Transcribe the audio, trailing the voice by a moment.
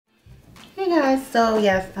guys, so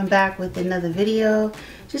yes, I'm back with another video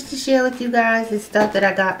just to share with you guys the stuff that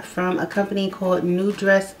I got from a company called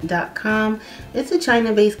Newdress.com. It's a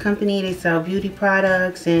China-based company. They sell beauty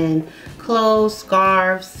products and clothes,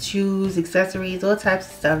 scarves, shoes, accessories, all types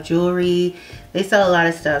of stuff, jewelry. They sell a lot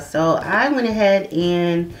of stuff. So I went ahead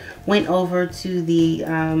and went over to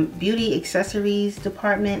the beauty accessories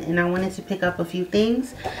department, and I wanted to pick up a few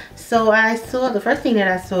things. So I saw, the first thing that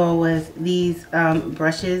I saw was these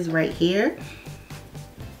brushes right here.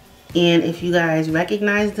 And if you guys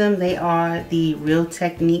recognize them, they are the Real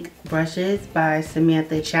Technique brushes by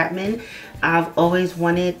Samantha Chapman. I've always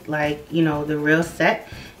wanted, like, you know, the real set.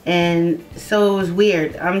 And so it was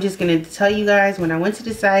weird. I'm just going to tell you guys, when I went to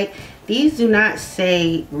the site, these do not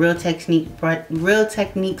say Real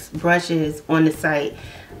Techniques brushes on the site.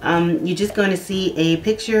 You're just going to see a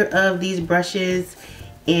picture of these brushes,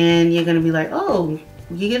 and you're going to be like, oh,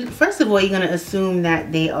 first of all, you're going to assume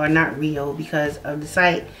that they are not real because of the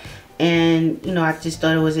site. And, you know, I just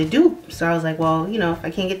thought it was a dupe. So I was like, well, you know, if I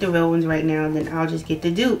can't get the real ones right now, then I'll just get the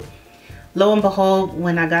dupe. Lo and behold,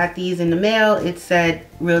 when I got these in the mail, it said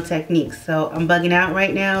Real Techniques. So I'm bugging out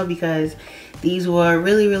right now because these were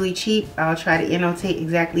really, really cheap. I'll try to annotate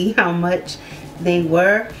exactly how much they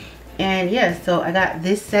were. And yeah, so I got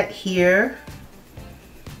this set here.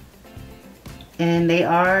 And they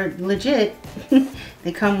are legit.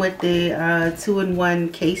 They come with the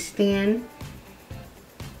 2-in-1 case stand.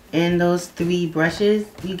 And those 3 brushes.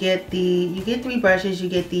 You get 3 brushes. You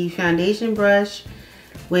get the foundation brush,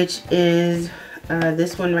 which is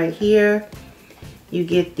this one right here. You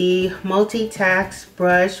get the multi-task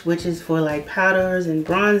brush, which is for like powders and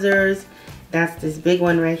bronzers. That's this big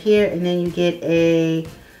one right here. And then you get a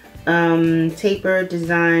taper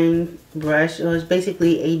design brush, or it's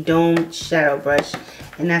basically a domed shadow brush,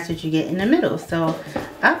 and that's what you get in the middle. So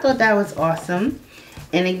I thought that was awesome.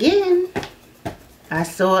 And again, I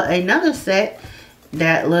saw another set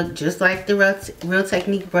that looked just like the Real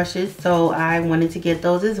Technique brushes, so I wanted to get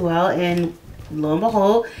those as well. And lo and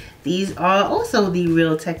behold, these are also the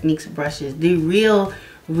Real Techniques brushes, the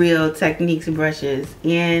Real Techniques brushes.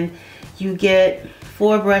 And you get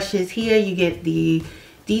 4 brushes here. You get the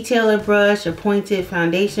detailer brush, a pointed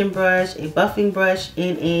foundation brush, a buffing brush,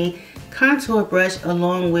 and a contour brush,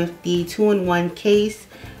 along with the 2-in-1 case,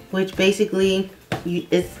 which basically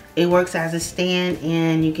it works as a stand,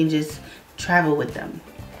 and you can just travel with them.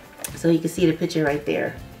 So you can see the picture right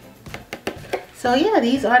there. So yeah,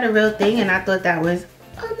 these are the real thing, and I thought that was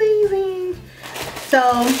amazing. So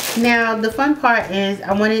now the fun part is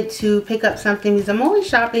I wanted to pick up something because I'm always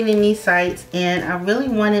shopping in these sites, and I really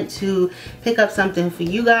wanted to pick up something for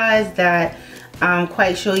you guys that I'm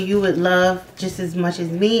quite sure you would love just as much as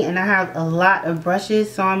me. And I have a lot of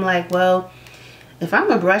brushes, so I'm like, well, if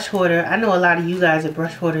I'm a brush hoarder, I know a lot of you guys are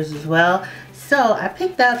brush hoarders as well. So I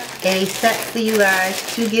picked up a set for you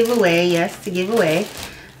guys to give away. Yes, to give away.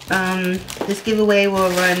 This giveaway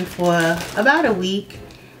will run for about a week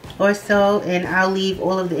or so, and I'll leave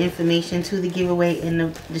all of the information to the giveaway in the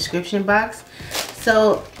description box.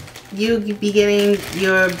 So you'll be getting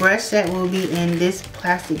your brush set will be in this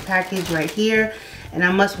plastic package right here. And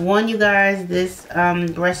I must warn you guys, this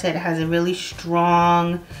brush set has a really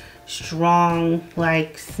strong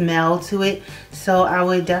like smell to it. So I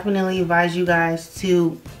would definitely advise you guys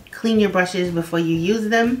to clean your brushes before you use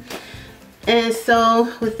them. And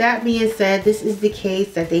so with that being said, this is the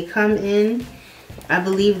case that they come in. I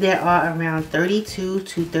believe there are around 32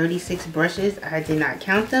 to 36 brushes. I did not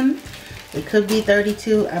count them. It could be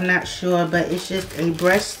 32, I'm not sure, but it's just a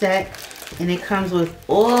brush set, and it comes with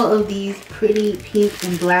all of these pretty pink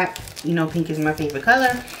and black. You know, pink is my favorite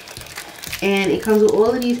color. And it comes with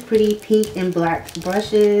all of these pretty pink and black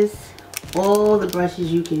brushes. All the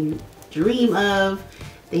brushes you can dream of.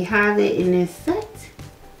 They have it in this set.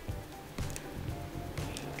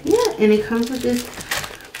 Yeah, and it comes with this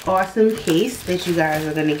awesome case that you guys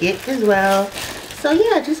are going to get as well. So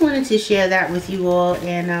yeah, I just wanted to share that with you all.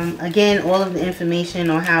 And again, all of the information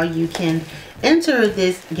on how you can enter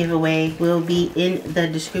this giveaway will be in the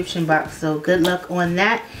description box. So good luck on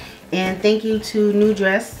that. And thank you to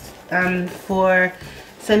Newdress for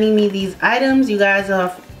sending me these items. You guys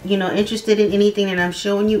are, you know, interested in anything that I'm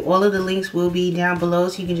showing you, all of the links will be down below,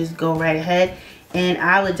 so you can just go right ahead. And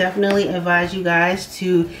I would definitely advise you guys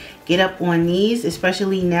to get up on these,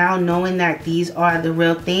 especially now knowing that these are the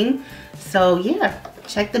real thing. So yeah,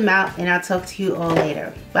 check them out, and I'll talk to you all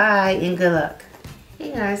later. Bye and good luck.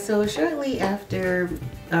 Hey guys, so shortly after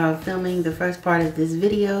filming the first part of this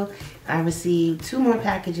video, I received 2 more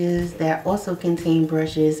packages that also contain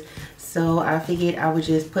brushes. So I figured I would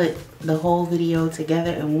just put the whole video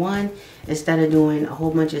together in one instead of doing a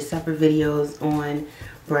whole bunch of separate videos on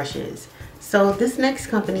brushes. So this next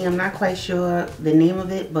company, I'm not quite sure the name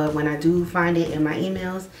of it, but when I do find it in my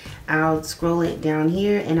emails, I'll scroll it down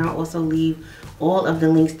here, and I'll also leave all of the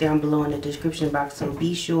links down below in the description box, so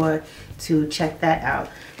be sure to check that out.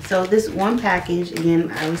 So this one package,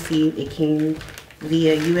 again, I received, it came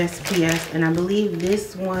via USPS, and I believe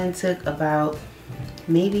this one took about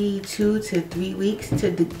maybe 2 to 3 weeks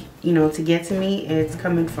to get to me. It's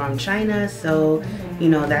coming from China, so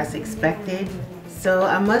that's expected. So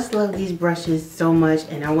I must love these brushes so much,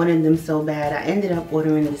 and I wanted them so bad. I ended up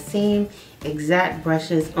ordering the same exact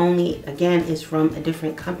brushes, only again it's from a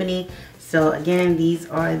different company. So again, these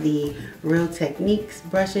are the Real Techniques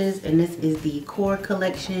brushes, and this is the Core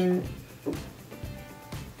collection.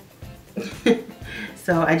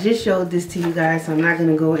 So I just showed this to you guys, so I'm not going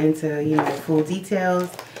to go into full details.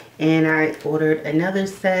 And I ordered another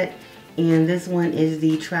set, and this one is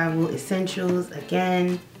the Travel Essentials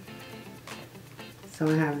again. So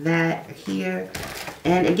I have that here.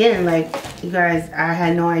 And again, like you guys, I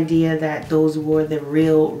had no idea that those were the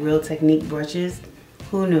Real Technique brushes.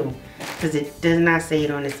 Who knew? Because it does not say it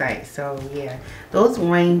on the site. So yeah, those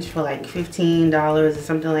range for like $15 or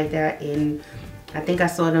something like that. And I think I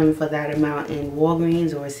saw them for that amount in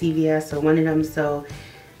Walgreens or CVS or one of them. So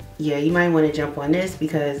yeah, you might want to jump on this,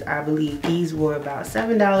 because I believe these were about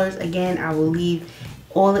 $7. Again, I will leave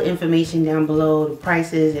all the information down below, the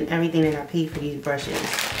prices and everything that I paid for these brushes.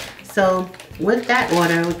 So with that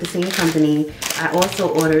order, with the same company, I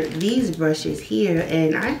also ordered these brushes here,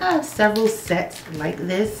 and I have several sets like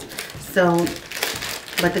this. So,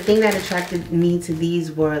 but the thing that attracted me to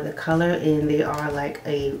these were the color, and they are like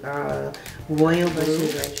a royal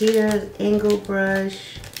brushes right here, angled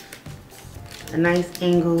brush, a nice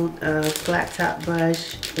angled flat top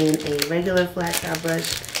brush, and a regular flat top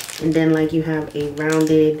brush. And then like you have a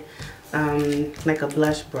rounded like a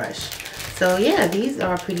blush brush. So yeah, these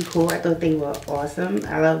are pretty cool. I thought they were awesome.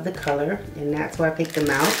 I love the color, and that's why I picked them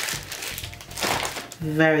out.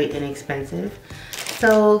 Very inexpensive.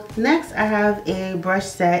 So next I have a brush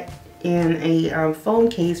set and a phone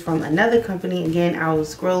case from another company. Again, I will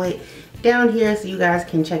scroll it down here so you guys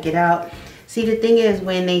can check it out. See, the thing is,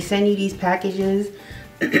 when they send you these packages,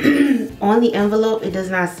 on the envelope it does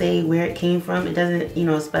not say where it came from. It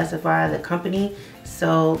doesn't specify the company.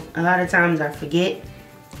 So a lot of times I forget.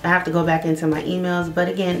 I have to go back into my emails, but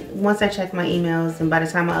again, once I check my emails, and by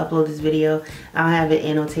the time I upload this video, I'll have it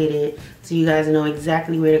annotated so you guys know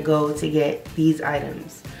exactly where to go to get these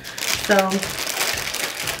items. So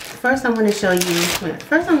first I'm going to show you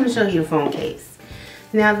the phone case.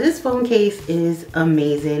 Now this phone case is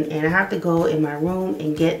amazing, and I have to go in my room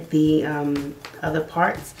and get the other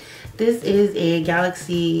parts. This is a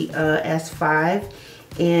Galaxy S5,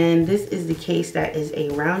 and this is the case that is a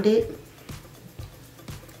rounded.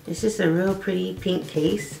 It's just a real pretty pink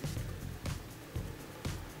case,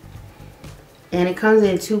 and it comes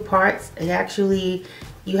in 2 parts. It actually,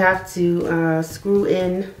 you have to screw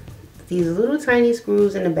in these little tiny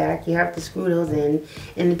screws in the back. You have to screw those in,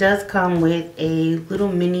 and it does come with a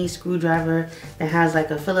little mini screwdriver that has like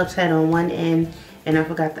a Phillips head on one end, and I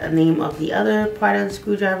forgot the name of the other part of the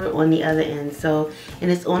screwdriver on the other end. So,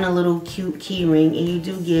 and it's on a little cute key ring, and you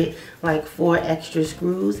do get like 4 extra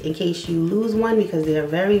screws in case you lose one, because they are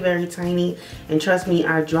very, very tiny. And trust me,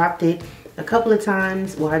 I dropped it a couple of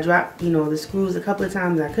times. Well, I dropped the screws a couple of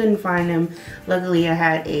times. I couldn't find them. Luckily I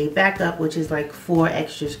had a backup, which is like 4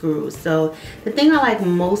 extra screws. So the thing I like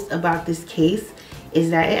most about this case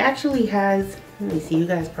is that it actually has, let me see, you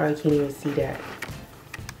guys probably can't even see that.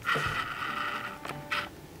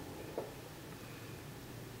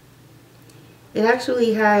 It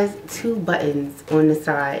actually has 2 buttons on the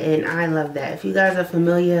side, and I love that. If you guys are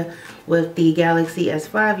familiar with the Galaxy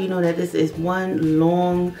S5, you know that this is one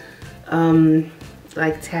long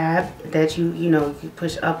like tab that you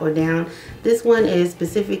push up or down. This one is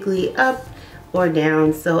specifically up or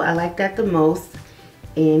down, so I like that the most.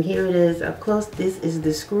 And here it is up close. This is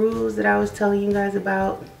the screws that I was telling you guys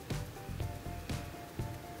about.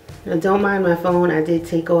 Now don't mind my phone, I did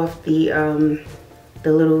take off the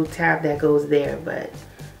little tab that goes there, but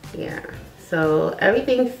yeah, so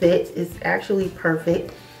everything fits. It's actually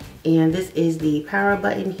perfect. And this is the power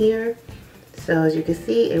button here, so as you can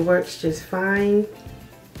see, it works just fine.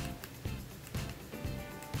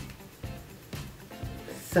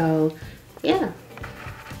 So yeah,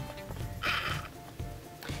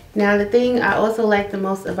 Now the thing I also like the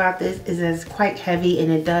most about this is that it's quite heavy,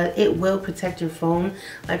 and it will protect your phone.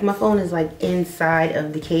 Like my phone is like inside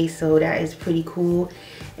of the case, so that is pretty cool.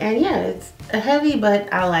 And yeah, it's heavy,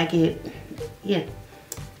 but I like it. Yeah,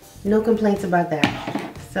 no complaints about that.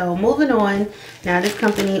 So moving on, now this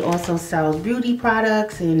company also sells beauty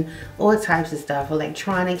products and all types of stuff,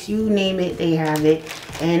 electronics, you name it, they have it.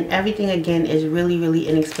 And everything again is really, really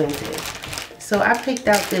inexpensive. So I picked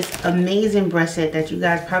out this amazing brush set that you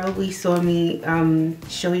guys probably saw me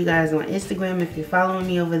show you guys on Instagram if you're following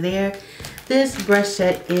me over there. This brush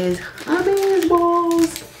set is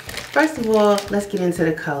amazeballs. First of all, let's get into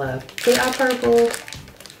the color. They are purple.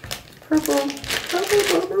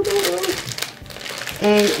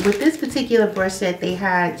 And with this particular brush set, they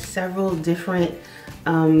had several different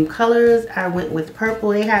colors. I went with purple.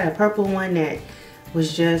 They had a purple one that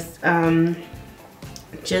was just the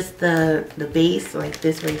base, like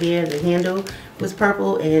this right here, the handle was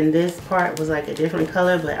purple, and this part was like a different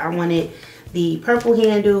color, but I wanted the purple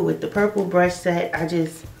handle with the purple brush set. I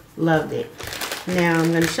just loved it. Now I'm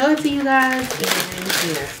going to show it to you guys,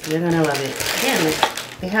 and yes, you're going to love it. Again,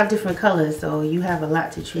 they have different colors, so you have a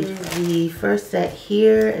lot to choose from. The first set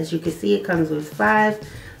here, as you can see, it comes with 5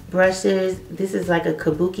 brushes. This is like a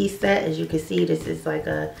kabuki set. As you can see, this is like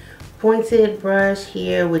a pointed brush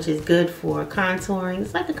here, which is good for contouring.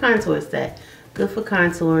 It's like a contour set, good for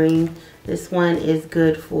contouring. This one is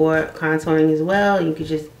good for contouring as well. You could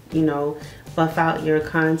just, you know, buff out your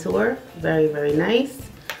contour. Very, very nice.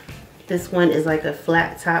 This one is like a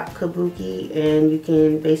flat top kabuki, and you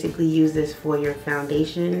can basically use this for your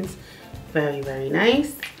foundations. Very, very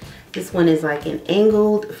nice. This one is like an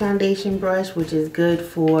angled foundation brush, which is good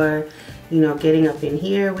for, you know, getting up in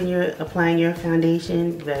here when you're applying your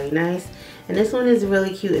foundation. Very nice. And this one is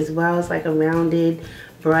really cute as well. It's like a rounded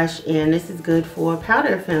brush, and this is good for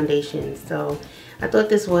powder foundation. So I thought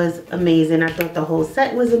this was amazing. I thought the whole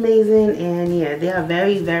set was amazing, and yeah, they are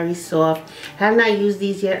very, very soft. Have not used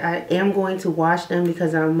these yet. I am going to wash them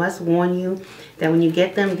because I must warn you that when you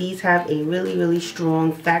get them, these have a really, really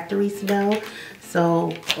strong factory smell.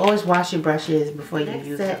 So always wash your brushes before you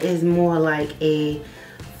use them. This set is more like a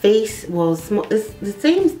face, well, small. It's the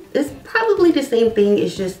same. It's probably the same thing.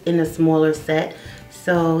 It's just in a smaller set.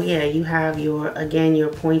 So yeah, you have your, again, your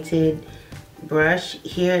pointed brush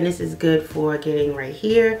here, and this is good for getting right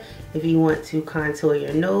here. If you want to contour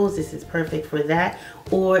your nose, this is perfect for that.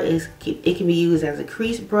 Or it can be used as a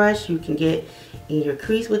crease brush. You can get in your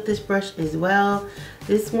crease with this brush as well.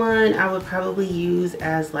 This one I would probably use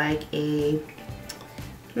as like a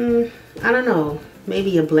I don't know,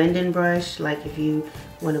 maybe a blending brush, like if you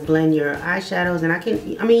want to blend your eyeshadows. And I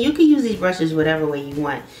mean you can use these brushes whatever way you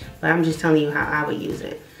want, but I'm just telling you how I would use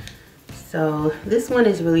it. So this one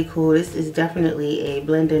is really cool. This is definitely a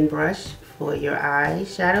blending brush for your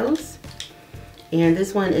eyeshadows. And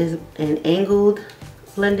this one is an angled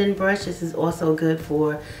blending brush. This is also good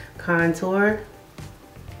for contour.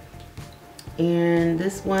 And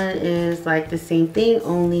this one is like the same thing,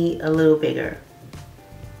 only a little bigger.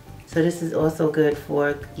 So this is also good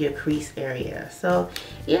for your crease area. So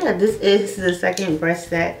yeah, this is the second brush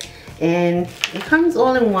set, and it comes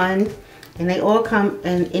all in one, and they all come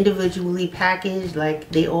in individually packaged. Like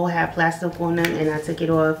they all have plastic on them, and I took it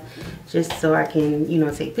off just so I can, you know,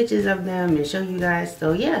 take pictures of them and show you guys.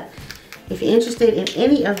 So yeah, if you're interested in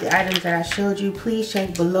any of the items that I showed you, please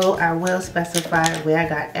check below. I will specify where I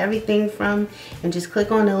got everything from, and just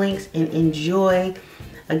click on the links and enjoy.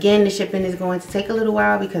 Again, the shipping is going to take a little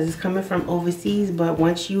while because it's coming from overseas, but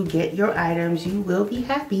once you get your items, you will be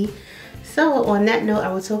happy. So on that note,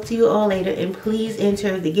 I will talk to you all later, and please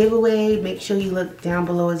enter the giveaway. Make sure you look down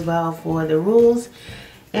below as well for the rules.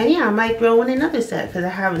 And yeah, I might throw in another set because I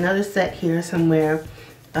have another set here somewhere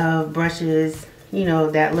of brushes, you know,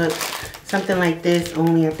 that look something like this,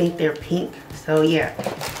 only I think they're pink. So yeah,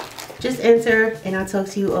 just enter, and I'll talk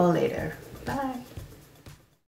to you all later. Bye.